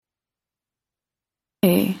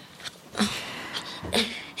Hey.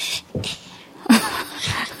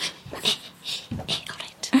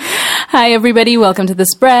 Hi, everybody. Welcome to The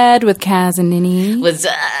Spread with Kaz and Nini. What's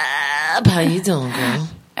up? How you doing, girl?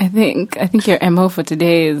 I think your MO for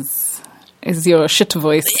today is your shit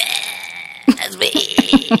voice. That's me.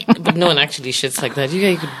 But no one actually shits like that.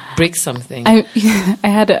 You could break something. I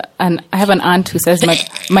have an aunt who says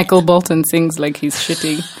Michael Bolton sings like he's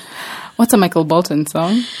shitting. What's a Michael Bolton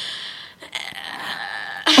song?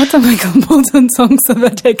 What's a Michael Bolton song so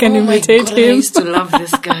that I can imitate him? I used to love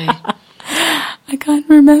this guy. I can't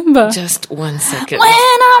remember. Just 1 second. When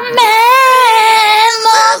a man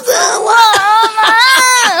loves a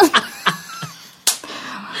woman.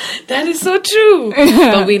 That is so true.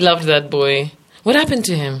 But we loved that boy. What happened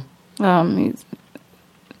to him? He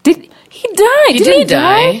died? Did he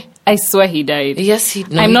die? I swear he died. Yes, he.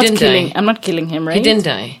 No, I'm he not didn't killing. die. I'm not killing him, right? He didn't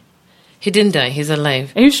die. He didn't die. He's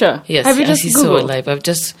alive. Are you sure? Yes. Have you just he's Googled? so alive. I've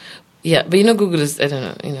just. Yeah, but Google is. I don't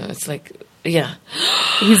know. It's like. Yeah.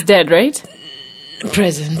 He's dead, right?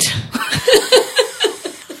 Present.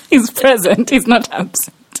 He's present. He's not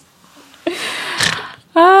absent.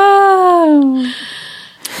 Oh.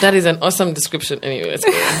 That is an awesome description. Anyways,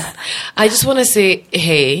 I just want to say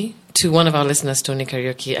hey to one of our listeners, Tony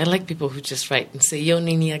Karaoke. I like people who just write and say, "Yo,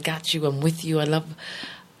 Nini, I got you. I'm with you. I love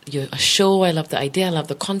your show. I love the idea. I love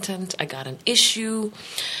the content. I got an issue,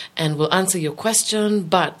 and we'll answer your question."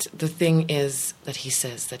 But the thing is that he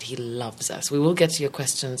says that he loves us. We will get to your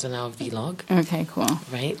questions in our vlog. Okay, cool.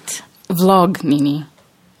 Right? Vlog, Nini.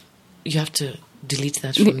 You have to delete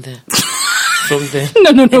that from there. From there.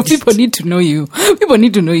 No. People need to know you. People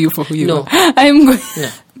need to know you for who you are. I'm going. No.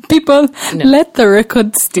 People, let the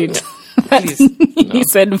record state. Please. He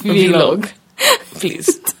said vlog. Please.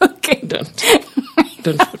 It's okay.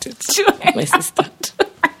 Don't put it. My sister.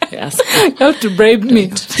 Yes. You have to bribe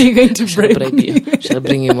me. You're going to bribe me. You. Shall I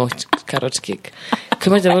bring you more carrot cake?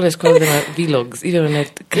 Come on, I always call them vlogs.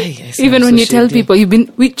 Even when you tell people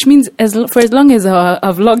which means for as long as our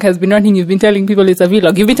vlog has been running, you've been telling people it's a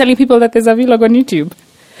vlog. You've been telling people that there's a vlog on YouTube.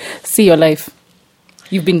 See your life.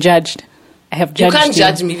 You've been judged. I have judged you. You can't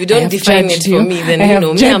judge me. If you don't define it for me, then me,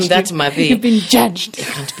 I'm that my babe. You've been judged. You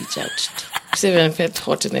can't be judged. See, when I felt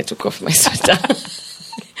hot and I took off my sweater.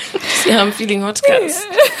 See how I'm feeling hot, Kaz?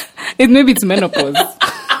 Maybe it's menopause.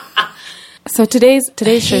 So today's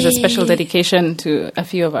show is a special dedication to a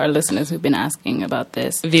few of our listeners who've been asking about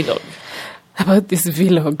this vlog. About this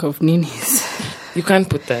vlog of Nini's. You can't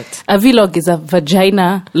put that. A vlog is a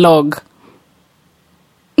vagina log.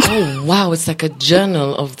 Oh, wow. It's like a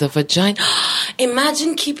journal of the vagina.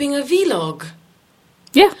 Imagine keeping a vlog.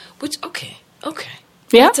 Yeah. Okay.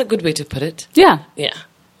 Yeah. That's a good way to put it. Yeah. Yeah.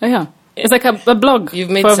 Yeah. It's like a blog. You've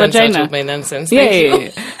made for sense vagina. out of my nonsense.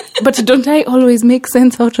 Yeah. But don't I always make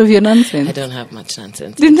sense out of your nonsense? I don't have much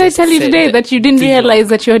nonsense. Didn't I tell you today that you didn't realize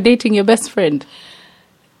that you're dating your best friend?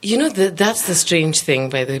 That's the strange thing,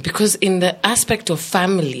 by the way, because in the aspect of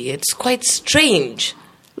family, it's quite strange.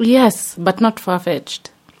 Yes, but not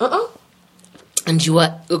far-fetched. And you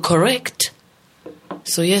are correct.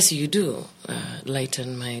 So yes, you do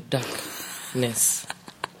lighten my darkness.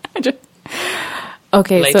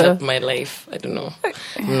 Okay, Light up my life. I don't know.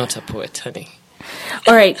 I'm not a poet, honey.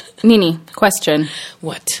 All right, Nini, question.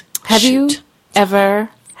 What? Have you ever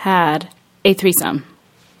had a threesome?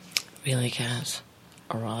 Really, Kaz?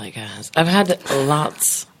 Really, Kaz? I've had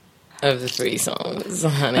lots of the threesomes,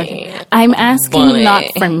 honey. Okay. I'm asking not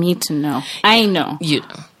for me to know. I know. You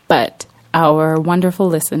know. But our wonderful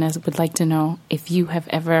listeners would like to know if you have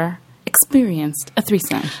ever experienced a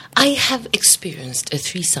threesome. I have experienced a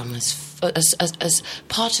threesome as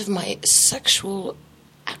part of my sexual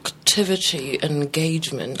activity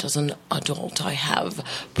engagement as an adult. I have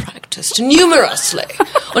practiced numerously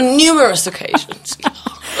on numerous occasions.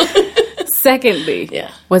 Secondly,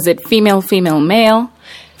 yeah. Was it female, male,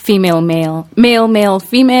 female, male,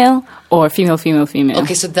 female, or female, female?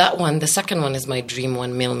 Okay, so that one, the second one is my dream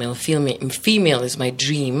one. Male, female is my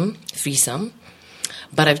dream threesome.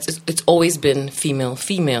 But it's always been female,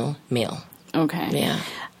 male. Okay. Yeah.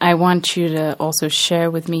 I want you to also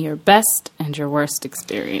share with me your best and your worst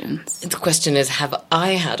experience. The question is, have I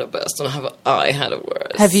had a best and have I had a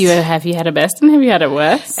worst? Have you had a best and have you had a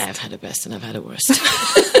worst? I've had a best and I've had a worst.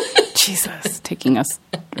 Jesus, taking us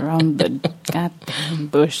around the goddamn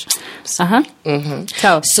bush.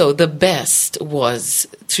 Mm-hmm. So the best was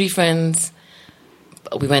 3 friends.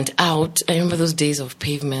 We went out. I remember those days of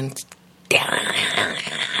pavement.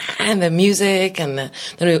 And the music, and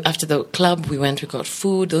then after the club, we got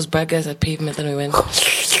food, those burgers at Pavement, then we went...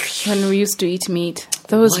 When we used to eat meat,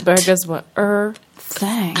 those burgers were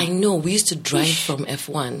thing. I know, we used to drive from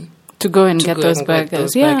F1 to go and get those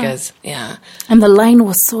burgers. Yeah. And the line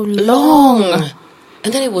was so long.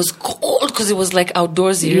 And then it was cold because it was like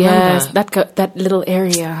outdoorsy, yes, remember? that little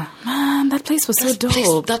area. Man, that place was so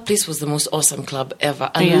dope. That place was the most awesome club ever.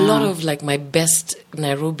 A lot of like my best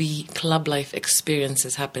Nairobi club life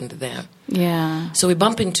experiences happened there. Yeah. So we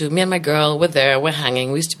bump into, me and my girl, we're there, we're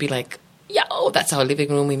hanging. We used to be like, yo, that's our living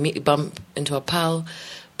room. We bump into a pal,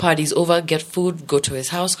 party's over, get food, go to his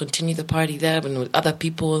house, continue the party there and with other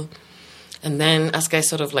people. And then us guys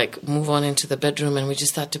sort of like move on into the bedroom and we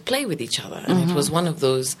just start to play with each other. And it was one of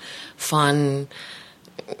those fun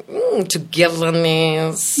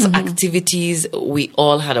togetherness activities. We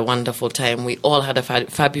all had a wonderful time. We all had a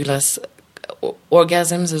fabulous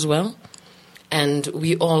orgasms as well. And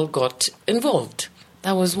we all got involved.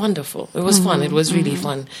 That was wonderful. It was fun. It was really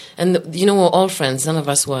fun. And, we're all friends. None of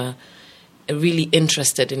us were really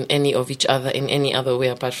interested in any of each other in any other way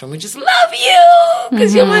apart from we just love you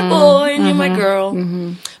because you're my boy and you're my girl.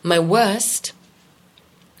 My worst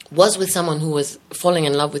was with someone who was falling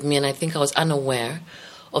in love with me, and I think I was unaware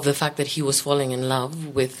of the fact that he was falling in love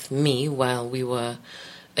with me while we were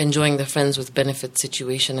enjoying the friends with benefit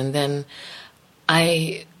situation. And then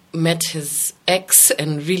I met his ex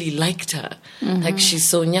and really liked her. Like, she's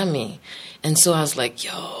so yummy. And so I was like,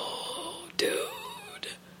 yo, dude,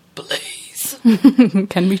 please.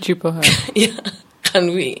 Can we cheaper her? Yeah,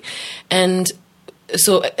 can we? And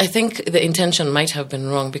so I think the intention might have been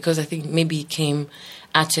wrong because I think maybe he came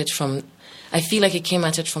at it from, I feel like he came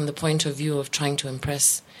at it from the point of view of trying to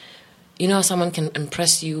impress. You know how someone can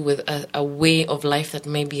impress you with a way of life that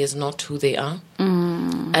maybe is not who they are?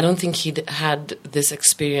 I don't think he'd had this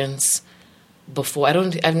experience before. I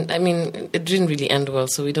mean, it didn't really end well,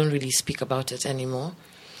 so we don't really speak about it anymore.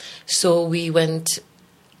 So we went...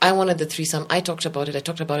 I wanted the threesome. I talked about it. I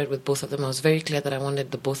talked about it with both of them. I was very clear that I wanted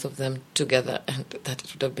the both of them together, and that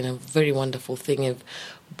it would have been a very wonderful thing if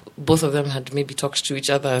both of them had maybe talked to each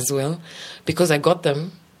other as well, because I got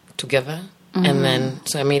them together, and then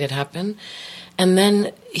so I made it happen. And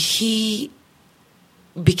then he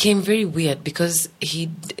became very weird because it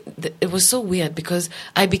was so weird because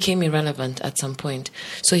I became irrelevant at some point.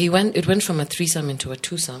 So it went from a threesome into a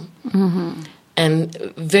twosome. And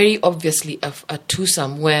very obviously a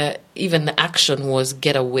twosome where even the action was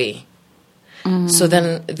get away. So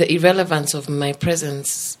then the irrelevance of my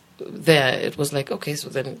presence there, it was like, okay, so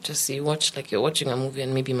then just watch like you're watching a movie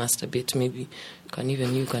and maybe masturbate, maybe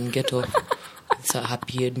you can get off. It's a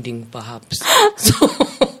happy ending perhaps. So,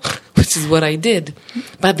 which is what I did.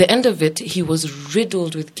 But at the end of it, he was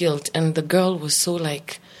riddled with guilt, and the girl was so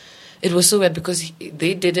like, it was so weird because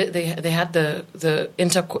they did it, they had the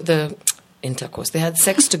intercourse. They had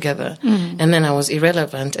sex together, and then I was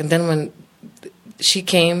irrelevant. And then when he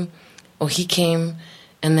came,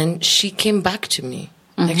 and then she came back to me.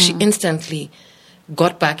 Like she instantly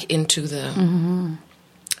got back into the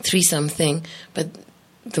threesome thing, but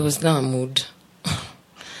there was no mood.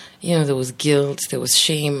 There was guilt, there was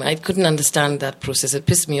shame. I couldn't understand that process. It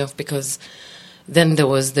pissed me off because then there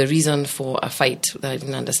was the reason for a fight that I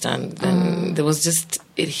didn't understand. Then there was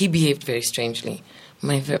he behaved very strangely.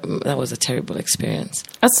 That was a terrible experience.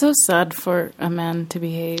 It's so sad for a man to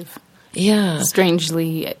behave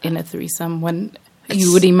strangely in a threesome when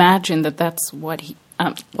you would imagine that that's what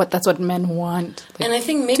men want. Like, and I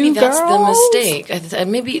think maybe that's the mistake.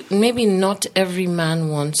 Maybe not every man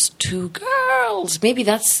wants two girls. Maybe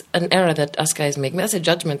that's an error that us guys make. That's a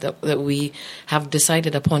judgment that we have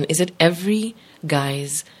decided upon. Is it every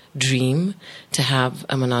guy's dream to have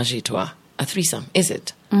a menage a trois, a threesome? Is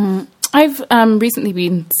it? I've recently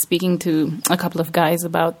been speaking to a couple of guys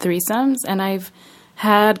about threesomes, and I've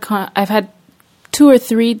had 2 or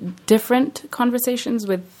 3 different conversations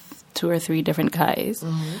with 2 or 3 different guys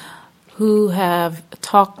who have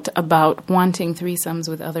talked about wanting threesomes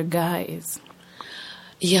with other guys.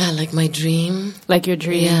 Yeah, like my dream. Like your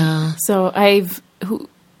dream. Yeah. So I've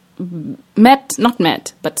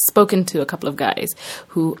but spoken to a couple of guys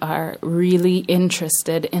who are really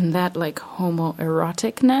interested in that like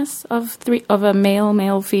homoeroticness of a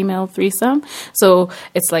male female threesome. So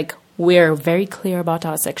it's like, we're very clear about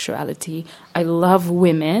our sexuality. I love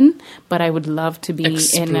women, but I would love to be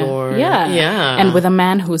explore. And with a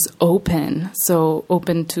man who's open, so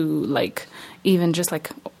open to like even just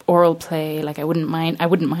like oral play. Like I wouldn't mind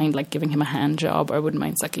like giving him a hand job, or I wouldn't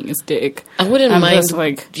mind sucking his dick. I wouldn't mind. Just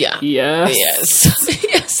like, yes.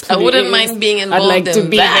 Yes. I wouldn't mind being involved. I'd like in to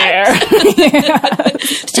be that.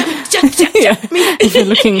 there. If you're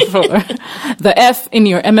looking for the F in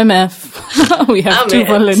your MMF, we have 2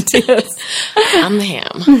 volunteers. I'm the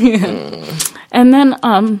ham. And then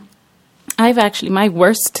my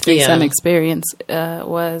worst threesome experience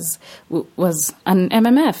was an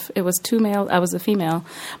MMF. It was 2 male. I was a female,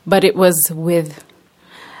 but it was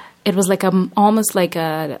like almost like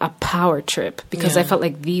a power trip, because I felt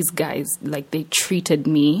like these guys, like, they treated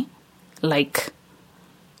me like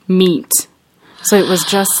meat. So it was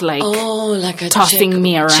just like, like a tossing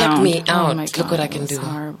me around. Check me out. Oh my God, look what I can do.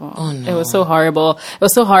 Horrible. Oh no, it was so horrible. It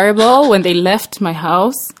was so horrible when they left my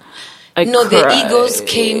house. I cried. The egos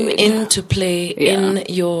came into play in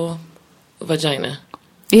your vagina.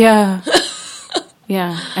 Yeah.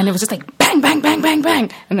 Yeah. And it was just like bang, bang, bang, bang, bang.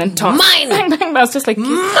 And then toss. Mine! Bang, bang. I was just like,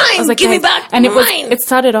 mine! Give me back and mine! It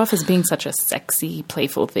started off as being such a sexy,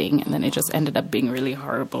 playful thing. And then it just ended up being really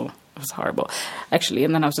horrible. It was horrible, actually.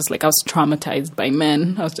 And then I was just like, I was traumatized by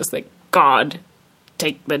men. I was just like, God,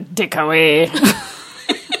 take the dick away.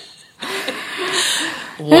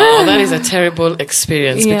 Wow, that is a terrible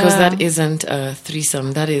experience, because that isn't a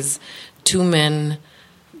threesome. That is 2 men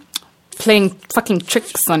playing fucking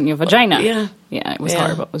tricks on your vagina. Yeah, it was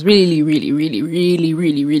horrible. It was really, really, really, really,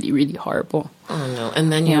 really, really, really horrible. Oh no.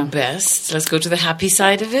 And then your best. Let's go to the happy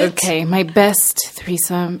side of it. Okay, my best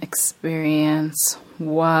threesome experience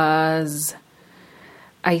was,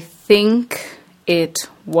 I think it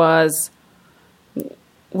was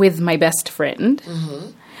with my best friend.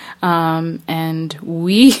 And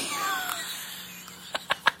we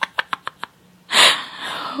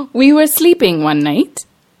we were sleeping one night.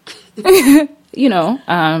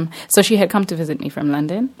 So she had come to visit me from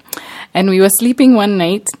London, and we were sleeping one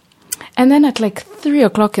night, and then at like 3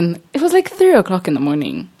 o'clock it was like 3 o'clock in the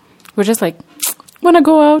morning, we're just like, want to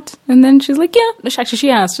go out? And then she's like, yeah. Actually,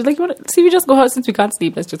 she asked, she's like, see, we just go out since we can't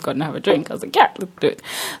sleep. Let's just go out and have a drink. I was like, yeah, let's do it.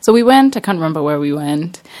 So we went. I can't remember where we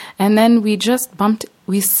went. And then we just bumped.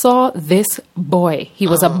 We saw this boy. He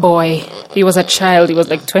was a boy. He was a child. He was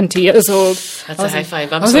like 20 years old. That's a high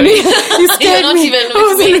five. I'm sorry. You scared me. I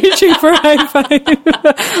wasn't reaching for a high five.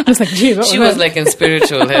 I was like, geez. She was like in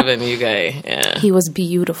spiritual heaven, you guy. Yeah. He was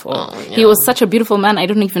beautiful. Oh, no. He was such a beautiful man. I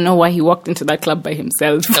don't even know why he walked into that club by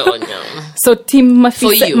himself. Oh, no. So Team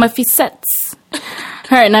Mafisets,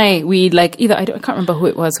 her and I, we like either, I can't remember who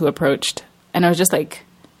it was who approached. And I was just like,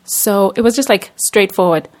 so it was just like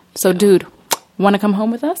straightforward. So dude, want to come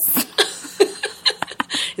home with us?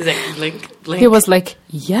 Is that blink? He was like,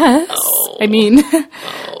 yes. Oh. I mean,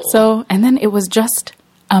 so, and then it was just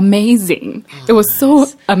amazing. It was so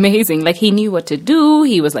amazing. Like, he knew what to do.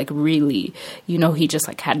 He was like really, he just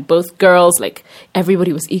like had both girls. Like,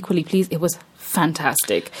 everybody was equally pleased. It was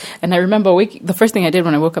fantastic. And I remember the first thing I did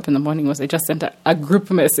when I woke up in the morning was I just sent a group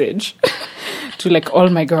message to like all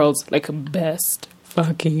my girls, like, best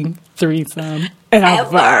fucking threesome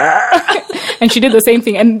ever. And she did the same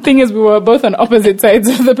thing. And the thing is, we were both on opposite sides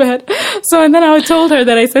of the bed. So, and then I told her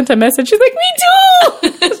that I sent a message. She's like, me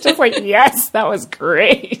too. It's just like, yes, that was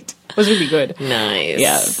great. It was really good. Nice.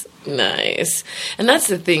 Yes. Nice. And that's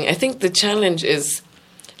the thing. I think the challenge is,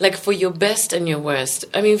 like, for your best and your worst.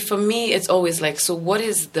 I mean, for me, it's always like, so what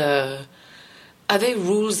is are there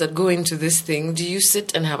rules that go into this thing? Do you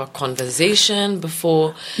sit and have a conversation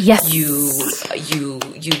before you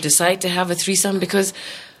decide to have a threesome? Because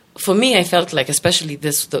for me, I felt like, especially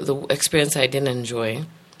the experience I didn't enjoy,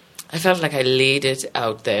 I felt like I laid it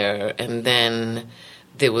out there, and then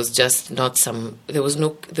there was just there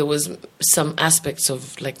was some aspects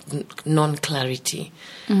of like non-clarity.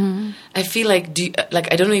 Mm-hmm. I feel like,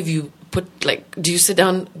 I don't know if you do you sit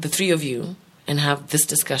down, the three of you, and have this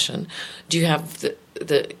discussion? Do you have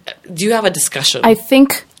do you have a discussion? I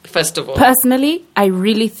think, first of all, personally, I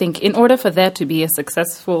really think in order for there to be a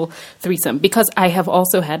successful threesome, because I have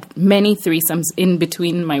also had many threesomes in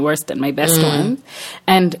between my worst and my best ones,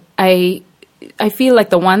 and I feel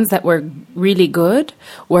like the ones that were really good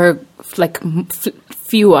were like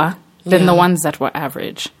fewer than the ones that were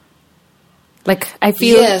average. Like, I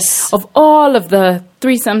feel of all of the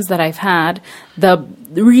threesomes that I've had, the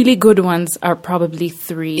really good ones are probably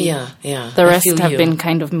 3. Yeah. The rest have been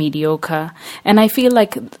kind of mediocre. And I feel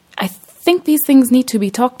like, I think these things need to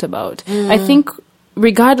be talked about. I think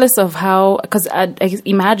regardless of how, because I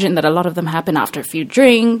imagine that a lot of them happen after a few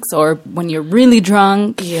drinks or when you're really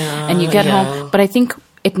drunk and you get home. But I think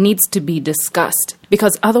it needs to be discussed,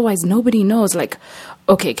 because otherwise nobody knows, like,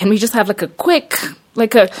 okay, can we just have like a quick,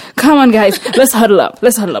 come on guys, let's huddle up.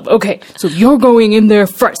 Okay, so you're going in there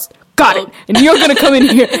first. Got it. And you're going to come in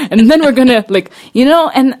here. And then we're going to,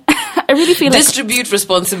 and I really feel distribute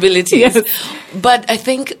responsibilities. Yes. But I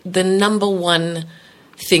think the number one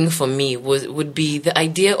thing for me would be the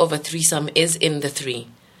idea of a threesome is in the 3.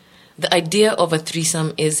 The idea of a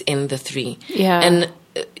threesome is in the 3. Yeah. And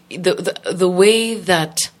the way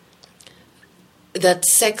that that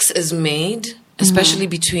sex is made, especially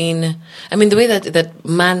between, I mean, the way that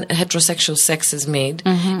heterosexual sex is made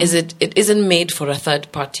is it isn't made for a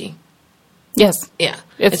third party. Yes. Yeah.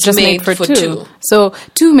 It's just made for two. So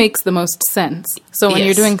 2 makes the most sense. So when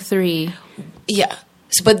you're doing 3. Yeah.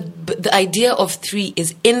 So, but the idea of 3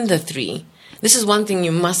 is in the 3. This is one thing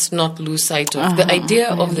you must not lose sight of. The idea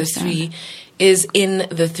of the 3 is in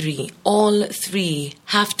the 3. All 3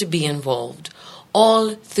 have to be involved.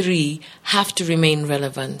 All 3 have to remain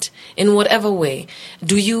relevant in whatever way.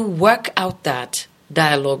 Do you work out that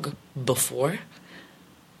dialogue before?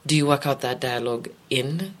 Do you work out that dialogue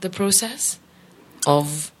in the process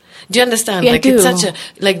of... Do you understand? Yeah, like, I do. it's such a...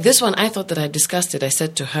 Like, this one, I thought that I discussed it. I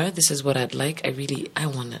said to her, this is what I'd like. I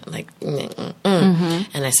want to, like...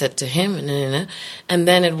 And I said to him, and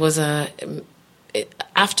then it was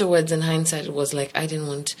afterwards, in hindsight, it was like, I didn't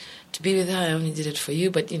want to be with her. I only did it for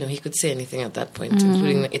you. But, he could say anything at that point,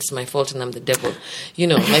 including it's my fault and I'm the devil.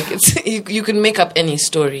 Like, it's you can make up any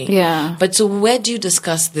story. Yeah. But so where do you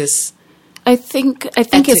discuss this? I think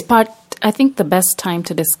it's part... I think the best time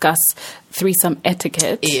to discuss threesome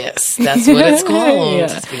etiquette... Yes, that's what it's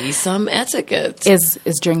called. Threesome etiquette. Is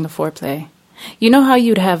during the foreplay. You know how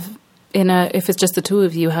you'd have... if it's just the 2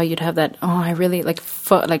 of you, how you'd have that, I really like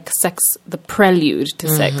sex, the prelude to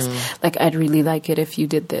sex. Like, I'd really like it if you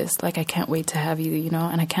did this. Like, I can't wait to have you,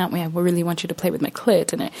 and I can't wait. I really want you to play with my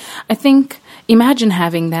clit. And I think, imagine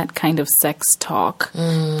having that kind of sex talk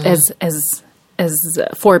as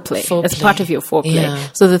foreplay, as part of your foreplay. Yeah.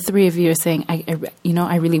 So the 3 of you are saying,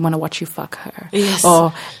 I really want to watch you fuck her. Yes.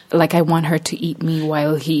 Or, like, I want her to eat me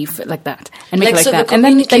while he, like that. And make so that. The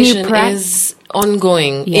communication is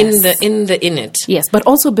ongoing in it. Yes, but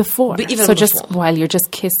also before. But even so before. Just while you're just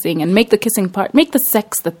kissing, and make the kissing part, make the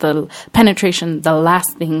sex, the penetration, the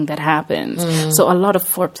last thing that happens. So a lot of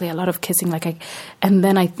foreplay, a lot of kissing, and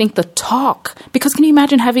then I think the talk, because can you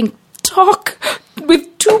imagine having talk with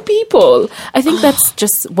 2 people? I think that's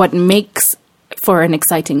just what makes for an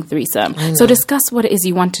exciting threesome. So discuss what it is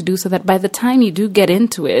you want to do, so that by the time you do get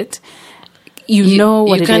into it, you know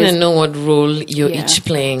what it is. You kind of know what role you're each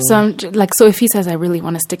playing. So so if he says, I really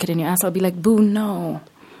want to stick it in your ass, I'll be like, boo, no.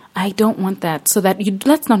 I don't want that. So that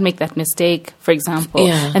let's not make that mistake, for example.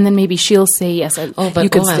 Yeah. And then maybe she'll say, yes, you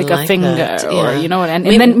could stick a finger. Or, and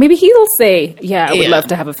then maybe he'll say, I would love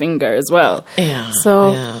to have a finger as well. Yeah.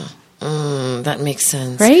 So... Yeah. That makes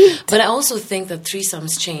sense. Right? But I also think that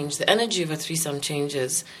threesomes change. The energy of a threesome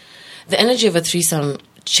changes. The energy of a threesome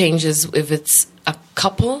changes if it's a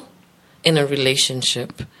couple in a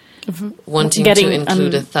relationship wanting to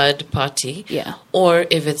include a third party. Yeah. Or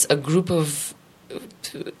if it's a group of,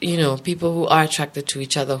 people who are attracted to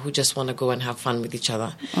each other who just want to go and have fun with each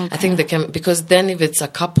other. Okay. I think because then if it's a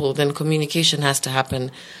couple, then communication has to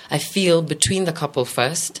happen, I feel, between the couple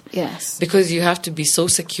first. Yes. Because you have to be so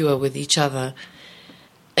secure with each other.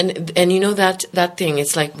 And that thing,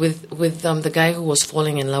 it's like with the guy who was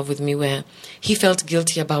falling in love with me, where he felt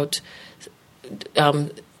guilty about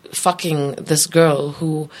fucking this girl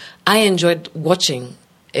who I enjoyed watching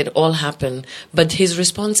it all happen, but his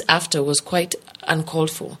response after was quite uncalled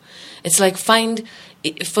for. It's like,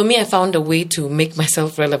 for me, I found a way to make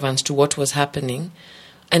myself relevant to what was happening,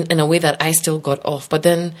 and in a way that I still got off. But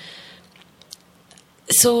then,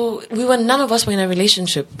 so none of us were in a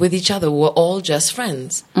relationship with each other. We were all just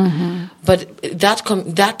friends. But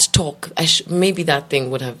that talk, maybe that thing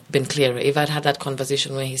would have been clearer if I'd had that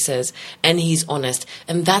conversation where he says, and he's honest.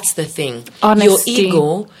 And that's the thing. Honesty. Your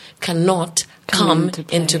ego cannot come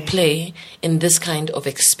into play in this kind of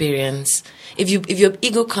experience. If your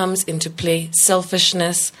ego comes into play,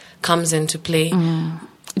 selfishness comes into play.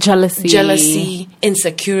 Jealousy,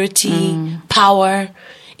 insecurity, power.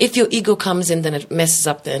 If your ego comes in, then it messes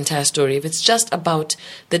up the entire story. If it's just about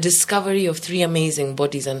the discovery of 3 amazing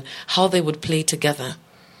bodies and how they would play together.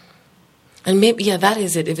 And maybe, that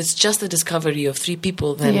is it. If it's just the discovery of 3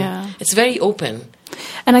 people, then it's very open.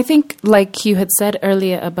 And I think, like you had said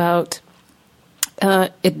earlier about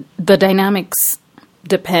the dynamics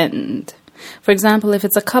depend. For example, if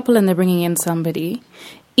it's a couple and they're bringing in somebody,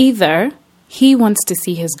 either he wants to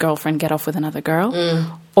see his girlfriend get off with another girl,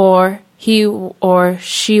 or he or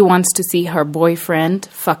she wants to see her boyfriend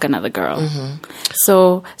fuck another girl.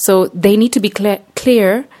 So they need to be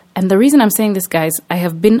clear. And the reason I'm saying this, guys, I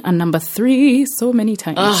have been a number 3 so many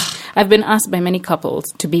times. I've been asked by many couples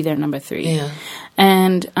to be their number 3. Yeah.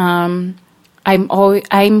 And I'm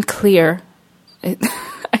clear.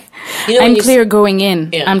 I'm clear going in.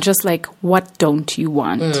 Yeah. I'm just like, what don't you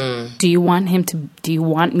want? Do you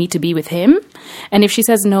want me to be with him? And if she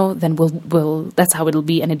says no, then we'll that's how it'll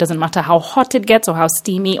be. And it doesn't matter how hot it gets or how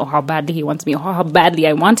steamy or how badly he wants me or how badly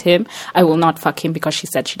I want him. I will not fuck him because she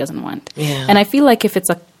said she doesn't want. Yeah. And I feel like if it's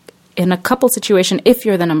in a couple situation, if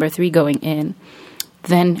you're the number 3 going in,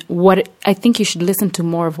 then I think you should listen to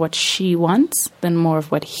more of what she wants than more of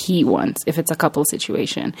what he wants if it's a couple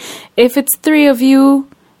situation. If it's 3 of you,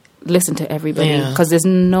 listen to everybody because there's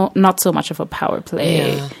not so much of a power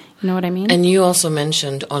play. Yeah. You know what I mean? And you also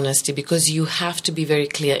mentioned honesty because you have to be very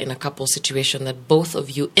clear in a couple situation that both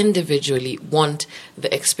of you individually want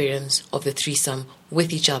the experience of the threesome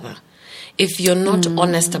with each other. If you're not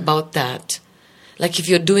honest about that, like if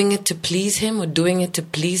you're doing it to please him or doing it to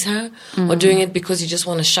please her or doing it because you just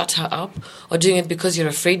want to shut her up or doing it because you're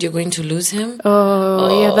afraid you're going to lose him.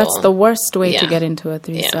 Oh, yeah, that's the worst way to get into a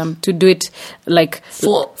threesome. Yeah. To do it like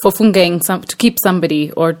for fungang, to keep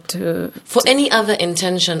somebody or to... For any other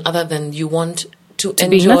intention other than you want to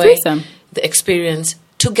enjoy the experience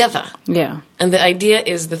together. Yeah. And the idea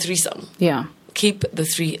is the threesome. Yeah. Keep the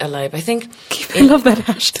 3 alive. I think... I love that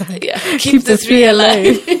hashtag. Yeah. Keep the 3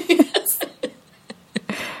 alive.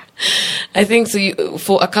 I think so.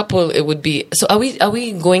 For a couple, it would be. So, are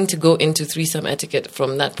we going to go into threesome etiquette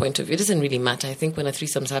from that point of view? It doesn't really matter. I think when a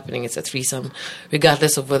threesome's happening, it's a threesome,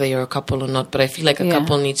 regardless of whether you're a couple or not. But I feel like a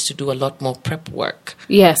couple needs to do a lot more prep work.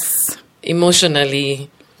 Yes. Emotionally.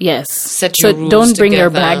 Yes. Set your rules don't bring together. your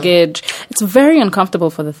baggage. It's very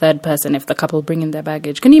uncomfortable for the third person if the couple bring in their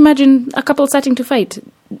baggage. Can you imagine a couple starting to fight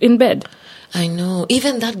in bed? I know.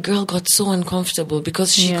 Even that girl got so uncomfortable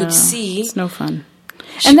because she could see. It's no fun.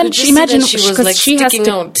 And then she imagine she was like she has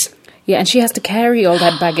to, out. Yeah, and she has to carry all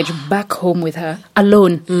that baggage back home with her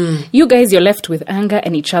alone. You guys, you're left with anger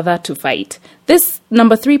and each other to fight. This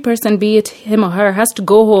number 3 person, be it him or her, has to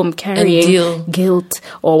go home carrying guilt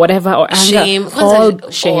or whatever or anger. Shame.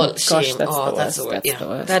 All shame. Gosh, shame. That's the worst.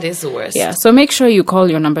 Yeah, that is the worst. Yeah, so make sure you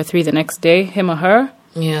call your number 3 the next day, him or her.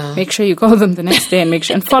 Yeah. Make sure you call them the next day and make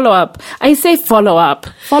sure and follow up. I say follow up.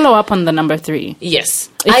 Follow up on the number 3. Yes.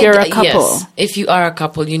 If you're a couple. Yes. If you are a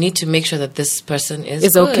couple, you need to make sure that this person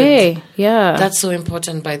is good. Okay. Yeah. That's so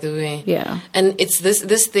important, by the way. Yeah. And it's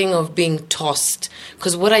this thing of being tossed.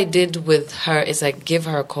 Because what I did with her is I gave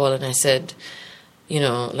her a call and I said, you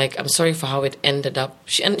know, like, I'm sorry for how it ended up.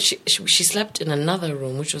 She slept in another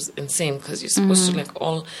room, which was insane because you're supposed to like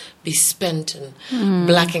all be spent and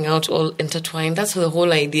blacking out, all intertwined. That's the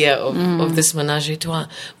whole idea of this menage a trois.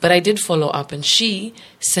 But I did follow up, and she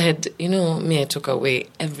said, you know, I took away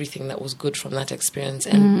everything that was good from that experience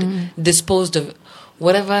and disposed of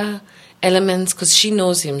whatever elements, because she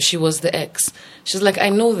knows him. She was the ex. She's like, I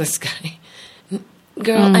know this guy.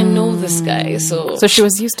 Girl, I know this guy. So she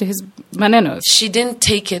was used to his manenos. She didn't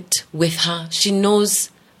take it with her. She knows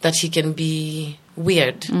that he can be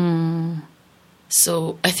weird.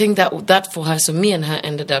 So I think that for her, so me and her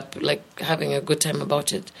ended up like having a good time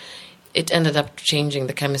about it. It ended up changing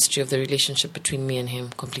the chemistry of the relationship between me and him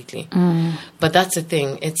completely. But that's the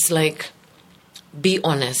thing. It's like, be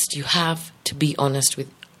honest. You have to be honest with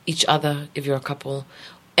each other if you're a couple.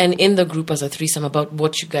 And in the group as a threesome about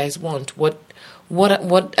what you guys want. What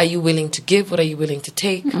are you willing to give? What are you willing to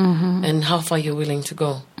take? And how far you're willing to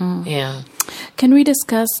go? Yeah. Can we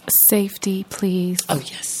discuss safety, please? Oh,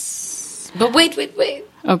 yes. But wait.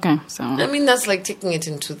 Okay, so... I mean, that's like taking it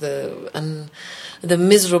into the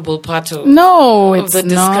miserable part of the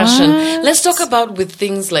discussion. Not. Let's talk about with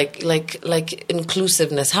things like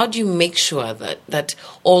inclusiveness. How do you make sure that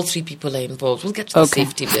all 3 people are involved? We'll get to the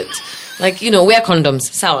safety bit. Like, you know, wear condoms.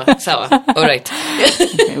 Sour. All right.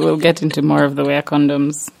 Okay, we'll get into more of the wear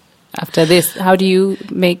condoms after this. How do you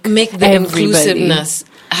make the inclusiveness?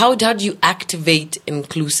 How do you activate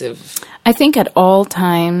inclusive? I think at all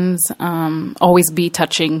times, always be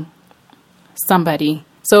touching somebody.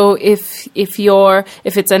 So if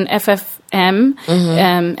it's an FFM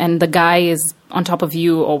and the guy is on top of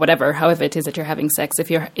you or whatever, however it is that you're having sex,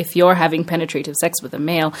 if you're having penetrative sex with a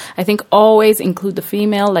male, I think always include the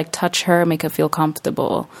female, like touch her, make her feel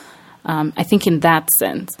comfortable. I think in that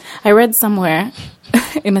sense. I read somewhere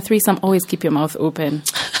in a threesome, always keep your mouth open.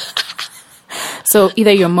 So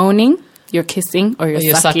either you're moaning, you're kissing, or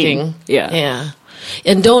you're sucking. Yeah.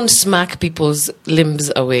 And don't smack people's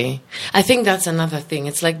limbs away. I think that's another thing.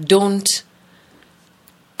 It's like don't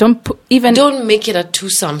make it a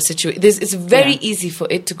twosome situation. It's very easy for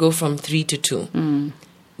it to go from 3 to 2.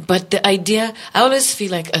 But the idea, I always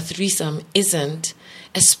feel like a threesome isn't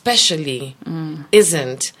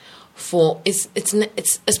for it's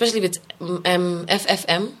especially if it's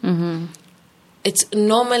FFM. It's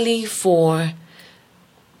normally for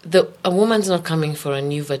a woman's not coming for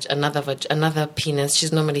another penis.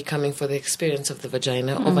 She's normally coming for the experience of the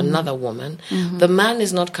vagina of another woman. The man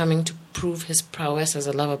is not coming to prove his prowess as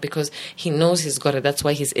a lover because he knows he's got it. That's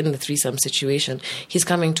why he's in the threesome situation. He's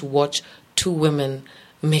coming to watch two women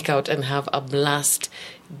make out and have a blast,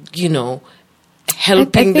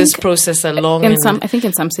 helping this process along. I think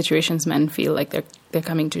in some situations men feel like they're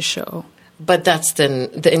coming to show. But that's then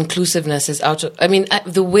the inclusiveness is out of... I mean,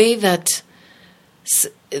 the way that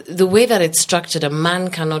it's structured, a man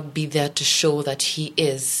cannot be there to show that he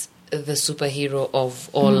is the superhero of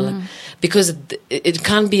all, because it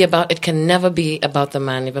can never be about the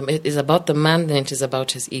man. If it is about the man, then it is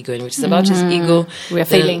about his ego, and if it is about his ego, we're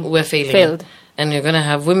failing. Failed. And you're going to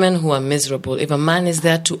have women who are miserable. If a man is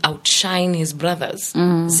there to outshine his brothers,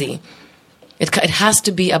 it has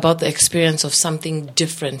to be about the experience of something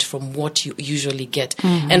different from what you usually get.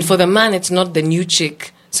 And for the man, it's not the new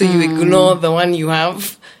chick, so you ignore the one you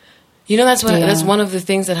have. That's one of the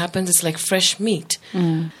things that happens. It's like fresh meat.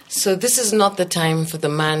 So this is not the time for the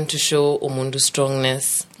man to show Omundu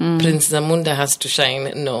strongness. Prince Zamunda has to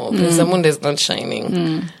shine. No, Prince Zamunda is not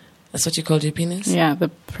shining. That's what you called your penis? Yeah, the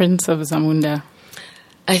Prince of Zamunda.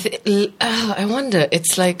 I wonder,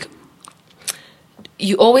 it's like...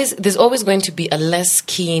 there's always going to be a less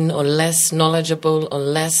keen or less knowledgeable or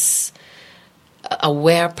less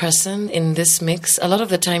aware person in this mix. A lot of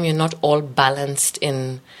the time you're not all balanced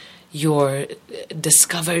in your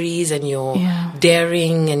discoveries and your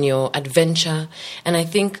daring and your adventure. And I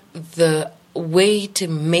think the way to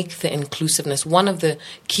make the inclusiveness, one of the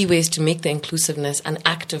key ways to make the inclusiveness an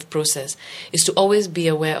active process is to always be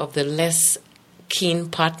aware of the less keen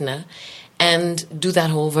partner and do that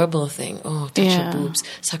whole verbal thing. Oh, touch your boobs,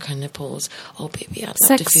 suck her nipples. Oh, baby, I'd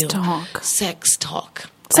love to feel... Sex talk.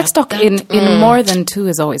 Sex talk in more than two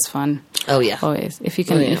is always fun. Oh, yeah. Always. If you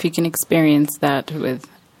can experience that with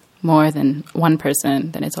more than one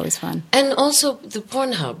person, then it's always fun. And also the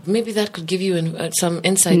Pornhub. Maybe that could give you some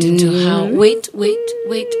insight into how... Wait.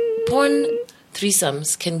 Porn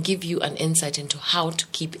threesomes can give you an insight into how to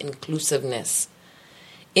keep inclusiveness.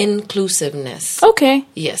 Okay.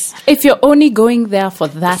 Yes. If you're only going there for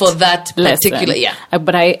that particular,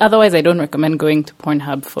 But otherwise I don't recommend going to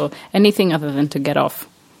Pornhub for anything other than to get off.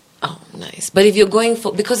 Oh, nice. But if you're going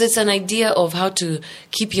because it's an idea of how to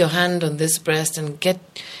keep your hand on this breast and get,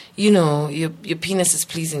 your penis is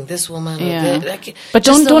pleasing this woman. Yeah. But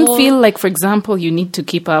don't feel like, for example, you need to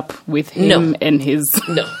keep up with him and his...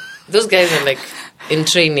 No. Those guys are like in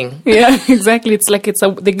training. Yeah, exactly. It's like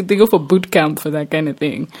they go for boot camp for that kind of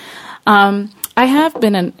thing. I have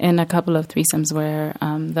been in a couple of threesomes where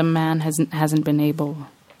the man hasn't been able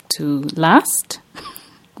to last.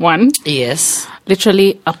 One. Yes.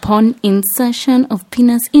 Literally, upon insertion of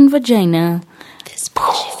penis in vagina, this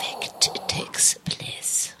effect takes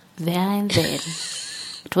place. There and then,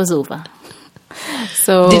 it was over.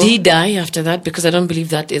 So, did he die after that? Because I don't believe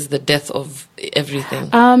that is the death of everything.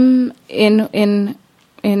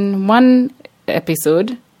 In one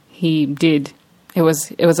episode, he did. It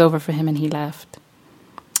was over for him, and he left.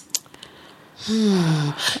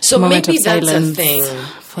 So maybe that's a thing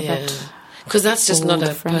for that. Because that's just not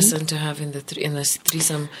a person to have in the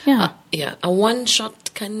threesome. Yeah. A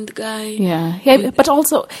one-shot kind of guy. Yeah, but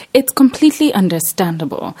also it's completely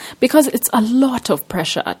understandable because it's a lot of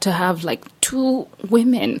pressure to have like two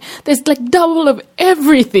women. There's like double of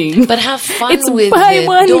everything. But have fun it's with buy it.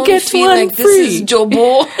 One, Don't get feel one like free. This is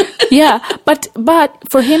Jobo. Yeah, but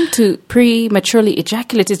for him to prematurely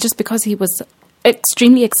ejaculate is just because he was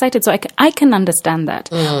extremely excited. So I can understand that.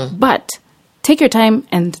 But take your time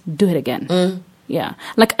and do it again. Yeah.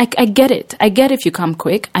 Like, I get it. I get if you come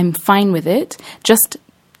quick. I'm fine with it. Just,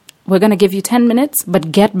 we're going to give you 10 minutes,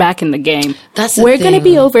 but get back in the game. We're going to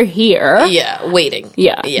be over here. Yeah, waiting.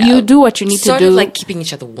 Yeah. You do what you need to do. Sort of like keeping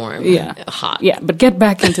each other warm. Yeah. Hot. Yeah, but get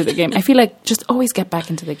back into the game. I feel like just always get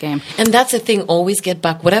back into the game. And that's the thing. Always get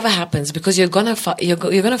back. Whatever happens, because you're going to fuck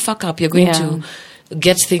up. You're going to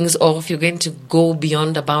get things off. You're going to go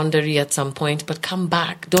beyond a boundary at some point, but come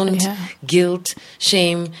back. Don't guilt,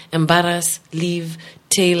 shame, embarrass, leave,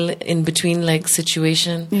 tail in between like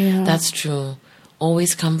situation. Yeah. That's true.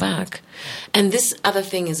 Always come back. And this other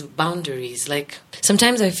thing is boundaries. Like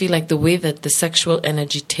sometimes I feel like the way that the sexual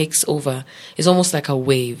energy takes over is almost like a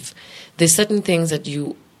wave. There's certain things that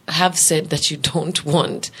you have said that you don't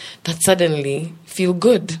want that suddenly feel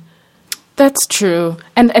good. That's true.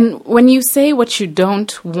 And when you say what you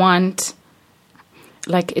don't want,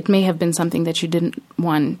 like it may have been something that you didn't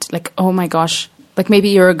want. Like, oh my gosh, like maybe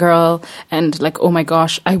you're a girl and like, oh my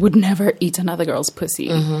gosh, I would never eat another girl's pussy.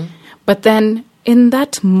 But then in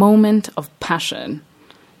that moment of passion,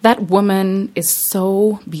 that woman is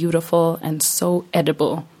so beautiful and so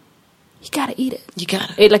edible. You gotta eat it. You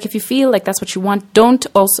gotta. Like, if you feel like that's what you want, don't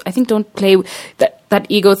play that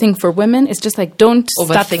ego thing for women. It's just like, don't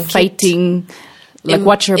start fighting like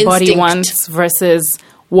what your body wants versus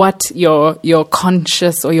what your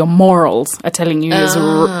conscious or your morals are telling you is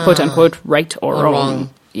quote unquote right or wrong.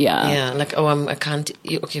 Yeah. Like, I can't.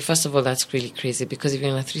 Okay, first of all, that's really crazy, because if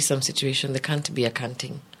you're in a threesome situation, there can't be a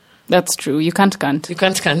canting. That's true. You can't cunt. You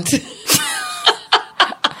can't cunt.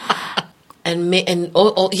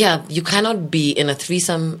 You cannot be in a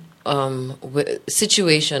threesome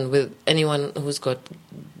situation with anyone who's got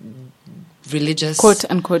religious, quote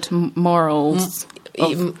unquote, morals.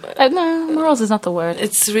 No, morals is not the word.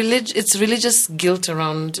 It's religious guilt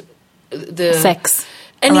around the sex.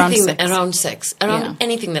 Anything around sex,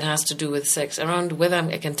 anything that has to do with sex, around whether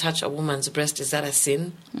I can touch a woman's breast, is that a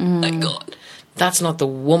sin? My God, that's not the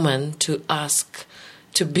woman to ask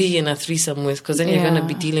to be in a threesome with, because then you're going to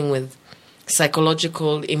be dealing with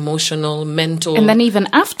psychological, emotional, mental, and then even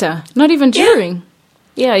after, not even during.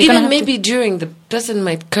 Yeah, even maybe during, the person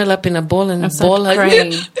might curl up in a ball and bawl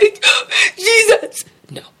crying. Jesus,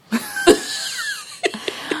 no.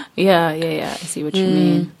 Yeah. I see what you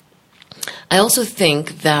mean. I also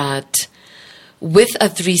think that with a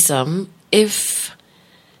threesome,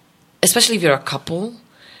 especially if you're a couple,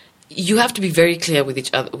 you have to be very clear with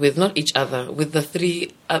each other, with the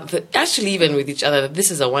three, actually even with each other, that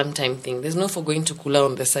this is a one-time thing. There's no for going to Kula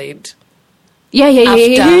on the side. Yeah.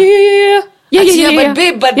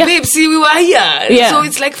 But babe, see, we were here. So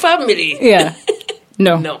it's like family. Yeah.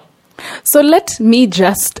 No. No. So let me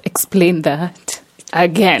just explain that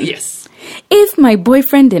again. Yes. If my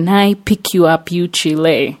boyfriend and I pick you up, you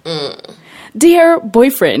Chile. Dear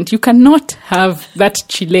boyfriend, you cannot have that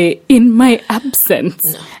Chile in my absence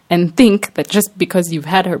and think that just because you've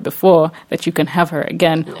had her before that you can have her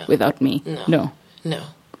again without me. No.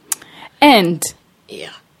 And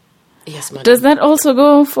yeah. Yes, madam. Does that also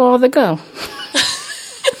go for the girl?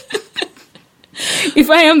 If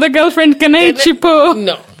I am the girlfriend, can I chipo?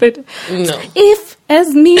 No. No. If,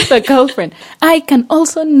 as me, the girlfriend, I can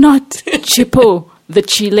also not chipo the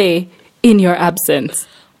Chile in your absence.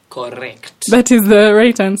 Correct. That is the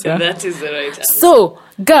right answer. That is the right answer. So,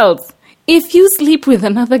 girls, if you sleep with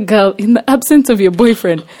another girl in the absence of your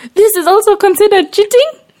boyfriend, this is also considered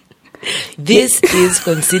cheating? This is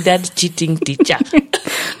considered cheating, teacher.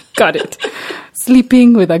 Got it.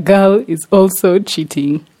 Sleeping with a girl is also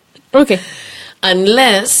cheating. Okay.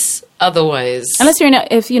 Unless you're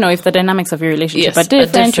if the dynamics of your relationship are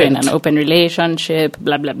different, you're in an open relationship,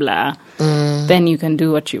 blah blah blah, then you can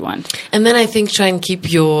do what you want. And then I think try and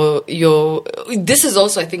keep your. This is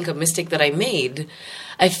also, I think, a mistake that I made.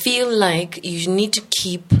 I feel like you need to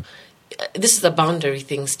keep. This is a boundary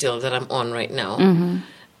thing still that I'm on right now. Mm-hmm.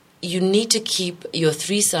 You need to keep your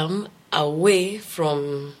threesome away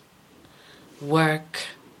from work.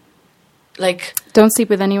 Like, don't sleep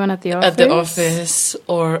with anyone at the office. At the office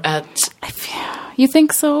or at. You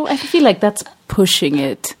think so? I feel like that's pushing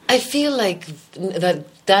it. I feel like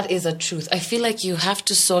that is a truth. I feel like you have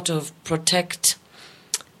to sort of protect.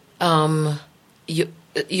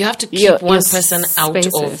 You have to keep one person out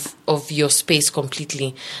of your space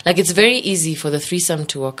completely. Like, it's very easy for the threesome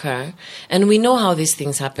to occur, and we know how these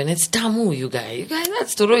things happen. It's tamu, you guys. That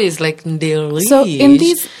story is like delish. So in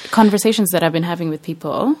these conversations that I've been having with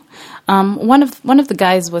people, one of the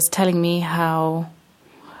guys was telling me how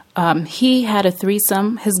he had a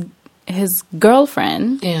threesome. His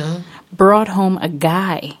girlfriend brought home a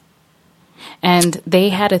guy, and they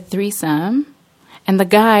had a threesome, and the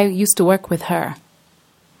guy used to work with her.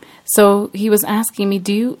 So he was asking me,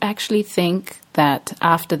 do you actually think that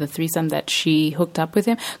after the threesome that she hooked up with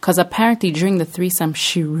him? Because apparently during the threesome,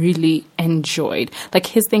 she really enjoyed. Like,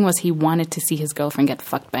 his thing was he wanted to see his girlfriend get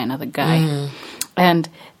fucked by another guy. Mm. And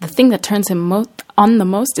the thing that turns him on the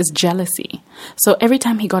most is jealousy. So every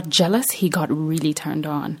time he got jealous, he got really turned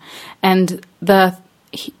on. And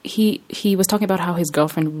he was talking about how his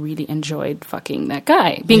girlfriend really enjoyed fucking that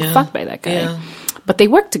guy, being fucked by that guy. Yeah. But they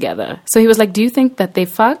worked together. So he was like, do you think that they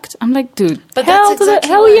fucked? I'm like, dude, but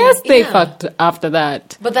hell yes, they fucked after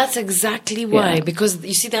that. But that's exactly why. Yeah. Because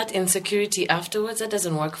you see that insecurity afterwards, that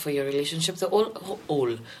doesn't work for your relationship. The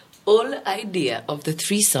whole idea of the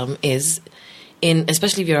threesome is,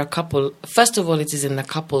 especially if you're a couple, first of all, it is in the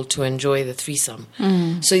couple to enjoy the threesome.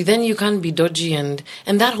 Mm. So then you can't be dodgy and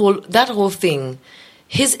that whole thing.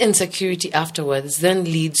 his insecurity afterwards then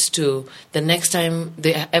leads to the next time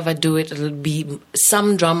they ever do it, it'll be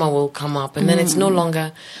some drama will come up, and then it's no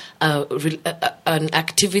longer an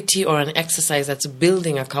activity or an exercise that's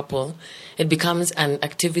building a couple. It becomes an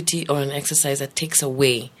activity or an exercise that takes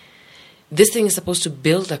away. This thing is supposed to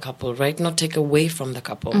build a couple, right? Not take away from the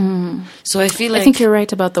couple. So I feel like... I think you're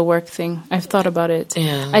right about the work thing. I've thought about it.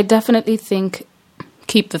 Yeah. I definitely think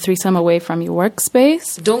keep the threesome away from your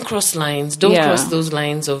workspace. Don't cross lines. Don't cross those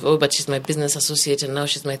lines of, oh, but she's my business associate and now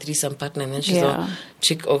she's my threesome partner and then she's a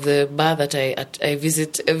chick of the bar that I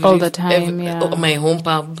visit all the time. My home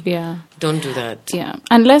pub. Yeah. Don't do that. Yeah.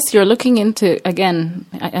 Unless you're looking into, again,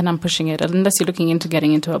 and I'm pushing it, unless you're looking into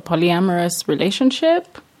getting into a polyamorous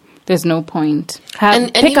relationship, there's no point.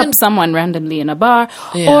 Pick up someone randomly in a bar.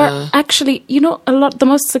 Or actually, the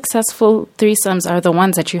most successful threesomes are the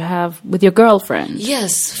ones that you have with your girlfriend.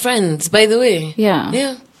 Yes, friends, by the way. Yeah.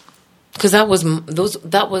 Yeah. Because that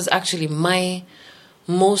was actually my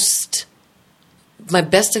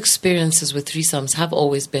best experiences with threesomes have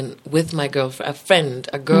always been with my girlfriend, a friend,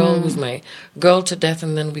 a girl who's my girl to death,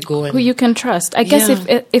 and then we go and... Who you can trust. I guess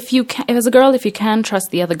if you can, as a girl, if you can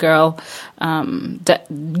trust the other girl,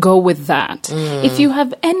 go with that. If you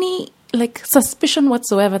have any suspicion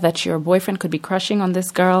whatsoever that your boyfriend could be crushing on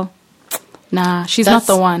this girl, nah, she's not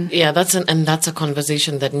the one. Yeah, that's a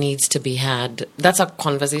conversation that needs to be had. That's a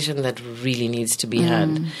conversation that really needs to be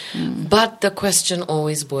had. But the question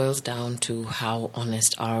always boils down to how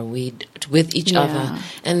honest are we with each other.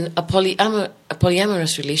 And a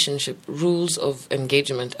polyamorous relationship, rules of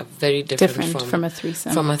engagement are very different from a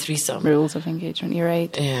threesome. From a threesome. Rules of engagement, you're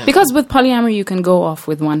right. Yeah. Because with polyamory, you can go off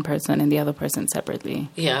with one person and the other person separately.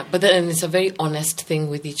 Yeah, but then it's a very honest thing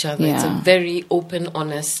with each other. Yeah. It's a very open,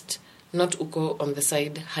 honest... Not Uko on the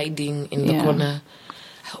side, hiding in the corner.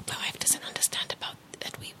 I hope my wife doesn't understand about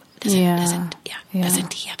that.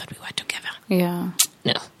 Doesn't hear that we were together. Yeah.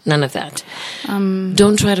 No, none of that.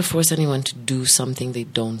 Don't try to force anyone to do something they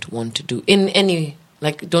don't want to do.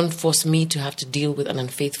 Don't force me to have to deal with an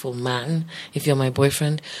unfaithful man if you're my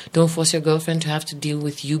boyfriend. Don't force your girlfriend to have to deal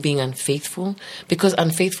with you being unfaithful. Because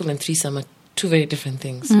unfaithful and threesome are two very different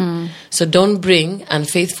things. So don't bring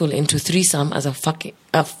unfaithful into threesome as a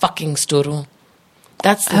fucking story.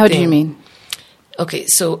 That's the How thing. do you mean? Okay,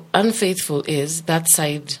 so unfaithful is that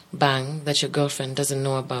side bang that your girlfriend doesn't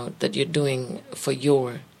know about that you're doing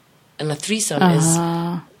and a threesome is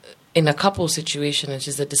in a couple situation, which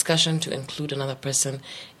is a discussion to include another person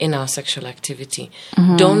in our sexual activity.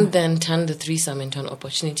 Don't then turn the threesome into an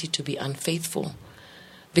opportunity to be unfaithful.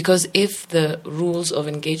 Because if the rules of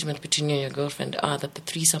engagement between you and your girlfriend are that the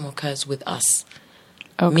threesome occurs with us,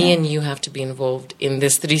 me and you have to be involved in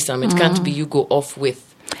this threesome. It can't be you go off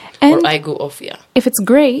with, or I go off, If it's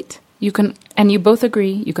great, you can, and you both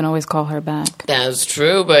agree, you can always call her back. That's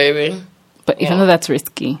true, baby. But even though that's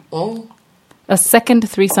risky. A second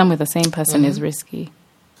threesome with the same person is risky.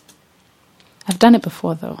 I've done it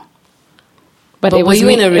before, though. But were you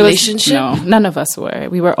in a relationship? No, none of us were.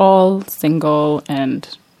 We were all single and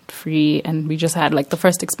free, and we just had the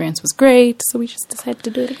first experience was great, so we just decided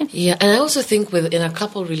to do it again. Yeah, and I also think in a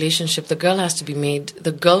couple relationship, the girl has to be made,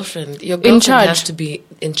 your girlfriend has to be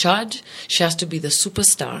in charge. She has to be the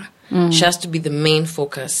superstar. She has to be the main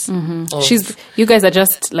focus. You guys are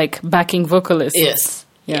just backing vocalists. Yes.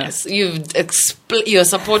 Yeah. Yes, you're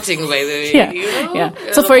supporting, by the way. Yeah.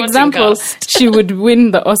 So, for example, she would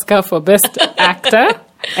win the Oscar for Best Actor,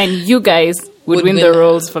 and you guys would win the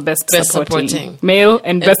roles for Best Supporting Male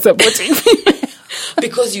and Best Supporting Female.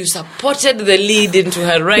 Because you supported the lead into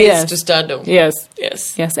her rise to stardom. Yes.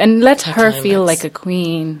 And let her feel like a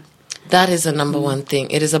queen. That is the number one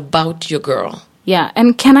thing. It is about your girl. Yeah,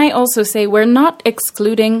 and can I also say we're not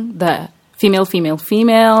excluding the female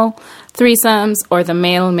threesomes or the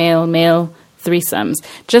male threesomes.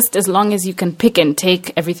 Just as long as you can pick and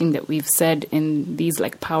take everything that we've said in these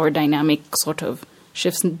power dynamic sort of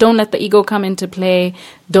shifts. Don't let the ego come into play.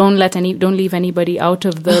 Don't leave anybody out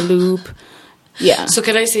of the loop. Yeah. So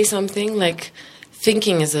can I say something?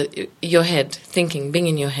 Thinking being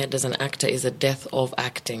in your head as an actor is a death of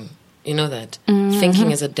acting. You know that?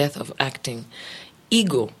 Thinking is a death of acting.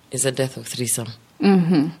 Ego is a death of threesome.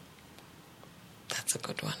 That's a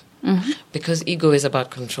good one. Because ego is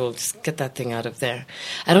about control. Just get that thing out of there.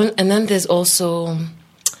 And then there's also...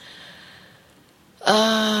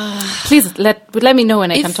 Please let me know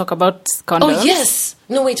when I can talk about condoms. Oh, yes.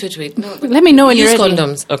 No, wait. No, let me know when you're ready. Use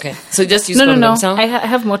condoms. Okay. So just use condoms. No. I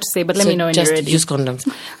have more to say, but let me know when you're ready. Just use condoms.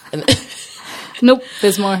 Nope,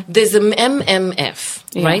 there's more. There's an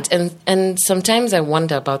MMF, right? And sometimes I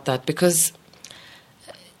wonder about that because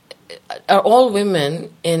are all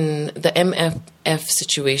women in the MFF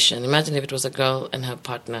situation? Imagine if it was a girl and her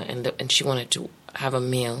partner, and she wanted to have a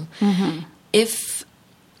male.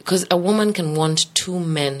 Because a woman can want two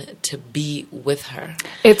men to be with her.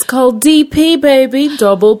 It's called DP, baby,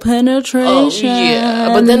 double penetration. Oh, yeah.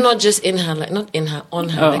 But then not just in her, like, not in her, on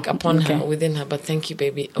her, like upon her, within her. But thank you,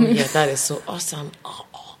 baby. Oh, yeah, that is so awesome.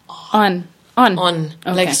 On. Okay.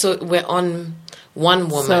 Like, so we're on one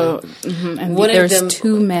woman. So, and what if there's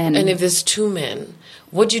two men? And if there's two men,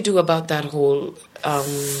 what do you do about that whole...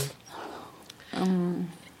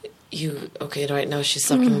 right now she's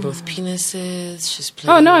sucking both penises. She's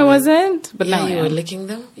playing. Oh, no, I wasn't. But now you were licking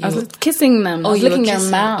them? I was kissing them. I was licking their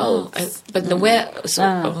mouths. But where?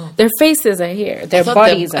 Their faces are here. Their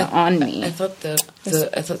bodies are on me. I thought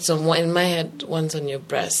so. In my head, one's on your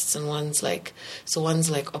breasts and one's like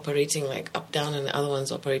operating like up, down, and the other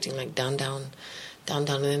one's operating like down, down, down,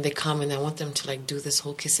 down. And then they come and I want them to like do this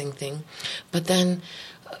whole kissing thing. But then...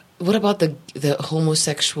 What about the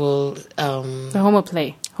homosexual... the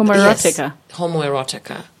homoplay. Homoerotica. Yes,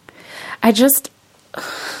 homoerotica. I just...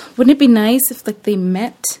 Wouldn't it be nice if like they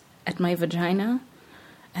met at my vagina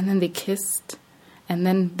and then they kissed and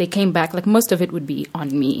then they came back? Like most of it would be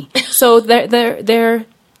on me. So they're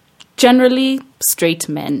generally straight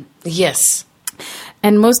men. Yes.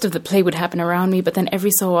 And most of the play would happen around me, but then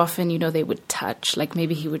every so often, they would touch. Like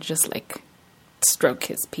maybe he would just like... stroke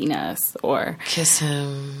his penis or kiss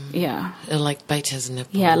him, or like bite his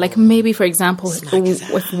nipple, like maybe for example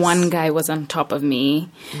if one guy was on top of me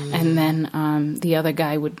and then the other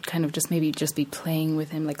guy would kind of just be playing with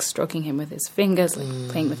him, like stroking him with his fingers, like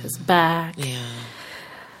playing with his back.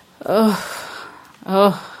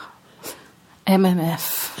 MMF.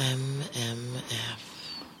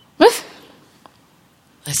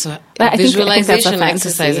 I saw visualization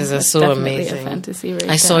exercises are so amazing.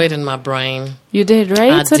 I saw it in my brain. You did,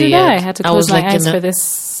 right? So did I. I had to close my eyes for this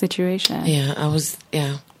situation.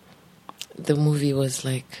 Yeah, the movie was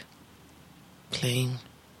like playing.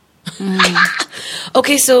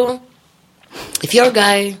 Okay, so if you're a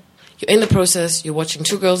guy, you're in the process, you're watching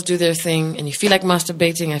two girls do their thing, and you feel like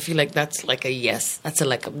masturbating, I feel like that's like a yes. That's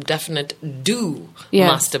a definite do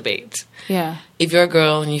masturbate. Yeah. If you're a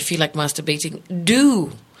girl and you feel like masturbating,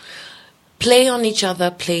 do. Play on each other,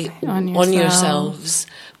 play on yourselves,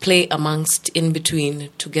 play amongst, in between,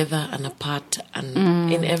 together and apart,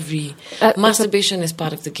 and in every... masturbation is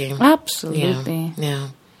part of the game. Absolutely. Yeah.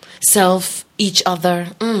 Self, each other.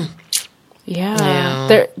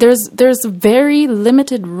 Yeah. There's very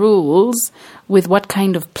limited rules with what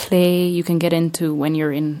kind of play you can get into when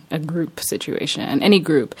you're in a group situation, any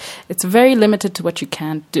group. It's very limited to what you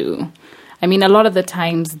can't do. I mean, a lot of the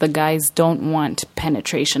times the guys don't want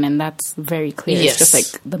penetration, and that's very clear. Yes. It's just like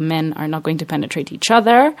the men are not going to penetrate each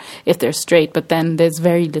other if they're straight, but then there's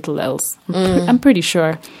very little else. I'm pretty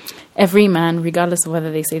sure every man, regardless of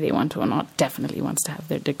whether they say they want to or not, definitely wants to have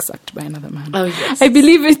their dick sucked by another man. Oh, yes. I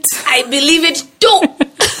believe it. I believe it too.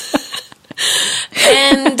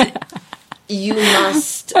 And you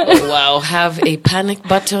must, have a panic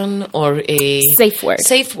button or a... Safe word.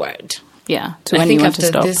 Safe word. Yeah, I think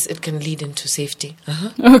after this, it can lead into safety.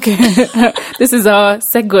 Okay. This is our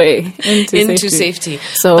segue into safety.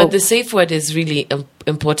 But the safe word is really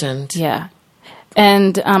important. Yeah.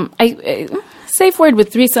 And safe word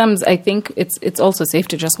with threesomes, I think it's also safe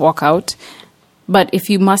to just walk out. But if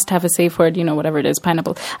you must have a safe word, whatever it is,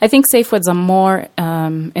 pineapple. I think safe words are more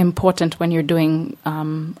important when you're doing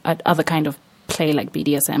other kind of play, like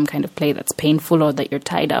BDSM kind of play that's painful, or that you're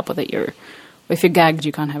tied up, or that if you're gagged,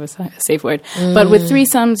 you can't have a safe word. But with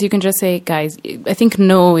threesomes, you can just say, guys, I think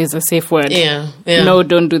no is a safe word. Yeah. No,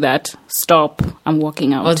 don't do that. Stop. I'm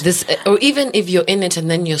walking out. Or even if you're in it and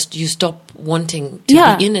then you stop wanting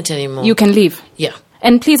to be in it anymore. You can leave. Yeah.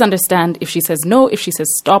 And please understand, if she says no, if she says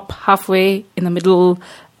stop halfway, in the middle,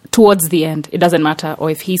 towards the end, it doesn't matter. Or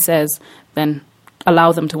if he says, then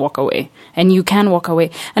allow them to walk away. And you can walk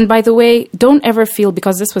away. And by the way, don't ever feel,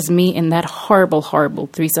 because this was me in that horrible, horrible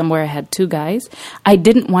threesome where I had two guys, I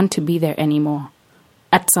didn't want to be there anymore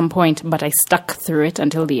at some point, but I stuck through it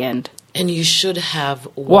until the end. And you should have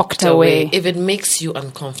walked away. If it makes you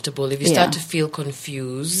uncomfortable, if you start to feel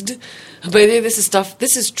confused. But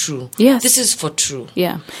this is true. Yes. This is for true.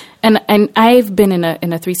 Yeah. And I've been in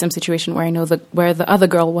a threesome situation where I know where the other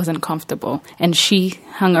girl wasn't comfortable, and she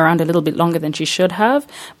hung around a little bit longer than she should have,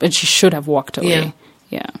 but she should have walked away.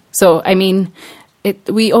 Yeah. So, I mean,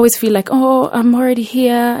 we always feel like, oh, I'm already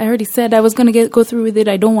here. I already said I was going to go through with it.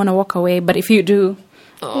 I don't want to walk away. But if you do...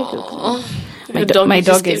 My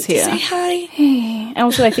dog is here. Say hi. Hey.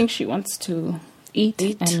 Also, I think she wants to eat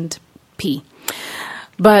and pee.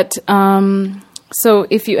 But So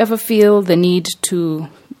if you ever feel the need to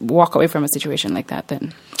walk away from a situation like that,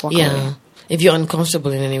 then walk away. If you're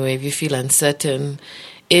uncomfortable in any way, if you feel uncertain,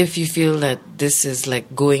 if you feel that this is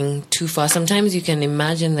like going too far, sometimes you can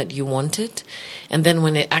imagine that you want it, and then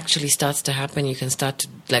when it actually starts to happen, you can start to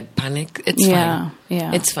like panic. It's fine.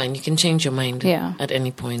 Yeah. It's fine. You can change your mind at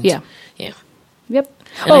any point. Yeah. Yeah. Yep.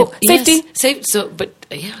 And safety.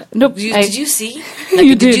 Nope. Did you see?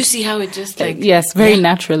 Like, did you see how it just like? Yes, very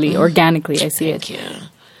naturally, organically. I see Thank it. you.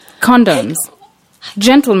 Condoms.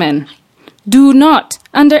 Gentlemen, do not,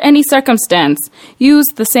 under any circumstance, use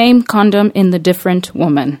the same condom in the different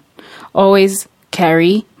woman. Always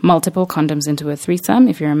carry multiple condoms into a threesome.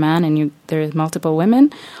 If you're a man and there are multiple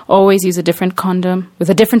women, always use a different condom with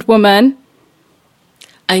a different woman.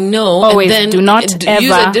 I know. Always, and then do not ever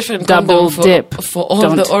use a different double dip for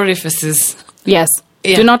all the orifices. Yes.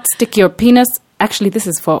 Yeah. Do not stick your penis. Actually, this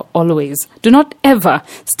is for always. Do not ever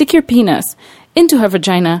stick your penis into her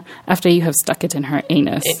vagina after you have stuck it in her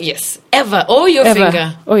anus. Yes. Ever. Or your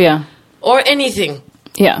finger. Oh, yeah. Or anything.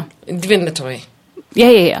 Yeah. Even the toy.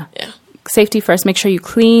 Yeah. Safety first. Make sure you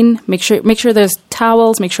clean. Make sure there's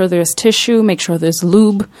towels. Make sure there's tissue. Make sure there's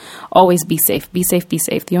lube. Always be safe. Be safe. Be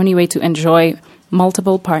safe. The only way to enjoy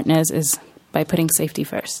multiple partners is by putting safety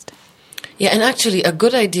first. Yeah, and actually a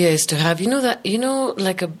good idea is to have,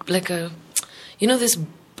 this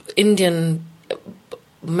Indian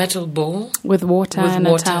metal bowl with water and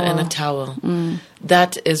a towel.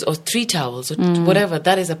 That is, or 3 towels or whatever.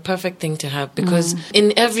 That is a perfect thing to have, because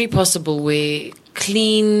in every possible way,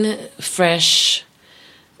 clean, fresh,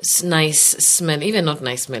 nice smell, even not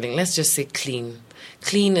nice smelling, let's just say clean.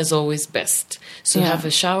 Clean is always best. So have a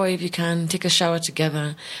shower if you can. Take a shower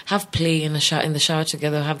together. Have play in the shower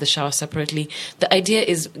together. Have the shower separately. The idea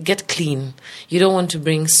is get clean. You don't want to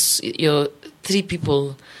bring your 3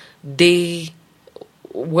 people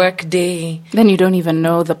work day. Then you don't even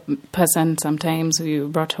know the person sometimes who you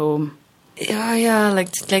brought home. Insist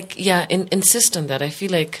on that. I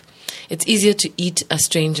feel like it's easier to eat a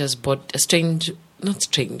stranger's body. Not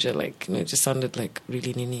stranger, it just sounded like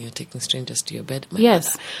really Nini, you're taking strangers to your bed. My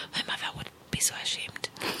mother would be so ashamed.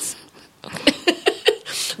 Okay.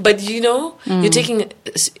 But you're taking,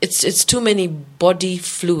 it's too many body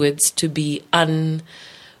fluids to be not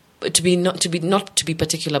to be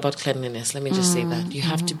particular about cleanliness. Let me just say that. You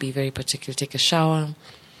have to be very particular. Take a shower,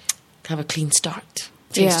 have a clean start.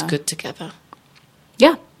 Tastes good together.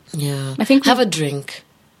 Yeah. Yeah. I think have a drink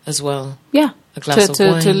as well. Yeah. A glass of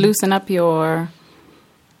wine. To loosen up your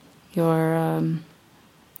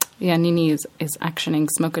Nini is actioning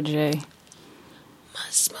Smoke a J. My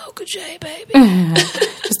Smoke a J, baby.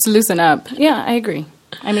 Just to loosen up. Yeah, I agree.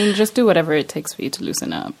 I mean, just do whatever it takes for you to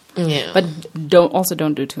loosen up. Yeah. But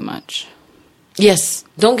don't do too much. Yes.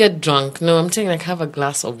 Don't get drunk. No, I'm saying have a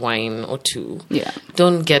glass of wine or 2. Yeah.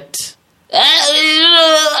 Don't get...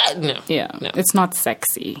 No. Yeah. No. It's not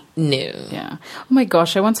sexy. No. Yeah. Oh my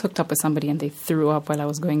gosh, I once hooked up with somebody and they threw up while I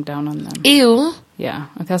was going down on them. Ew. Yeah.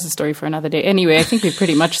 That's a story for another day. Anyway, I think we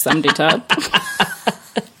pretty much summed it up.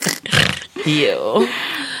 Ew.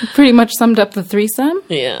 Pretty much summed up the threesome?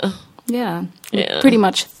 Yeah. Yeah. Pretty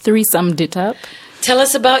much threesomed it up. Tell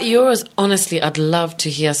us about yours. Honestly, I'd love to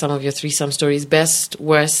hear some of your threesome stories. Best,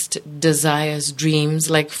 worst, desires, dreams,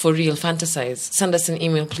 for real, fantasize. Send us an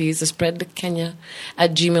email, please.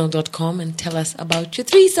 thespreadkenya@gmail.com and tell us about your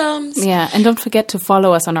threesomes. Yeah, and don't forget to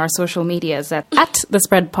follow us on our social medias at The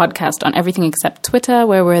Spread Podcast on everything except Twitter,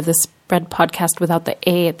 where we're The Spread Podcast without the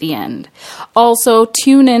A at the end. Also,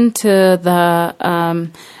 tune in to the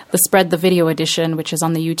Spread the Video Edition, which is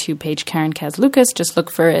on the YouTube page, Kaz Lucas. Just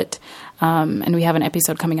look for it. And we have an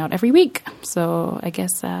episode coming out every week. So I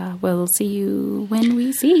guess we'll see you when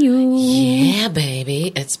we see you. Yeah,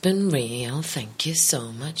 baby. It's been real. Thank you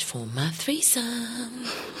so much for my threesome.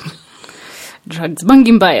 Drugs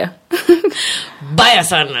bangimbaya. Bye,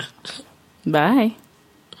 Asana. Bye.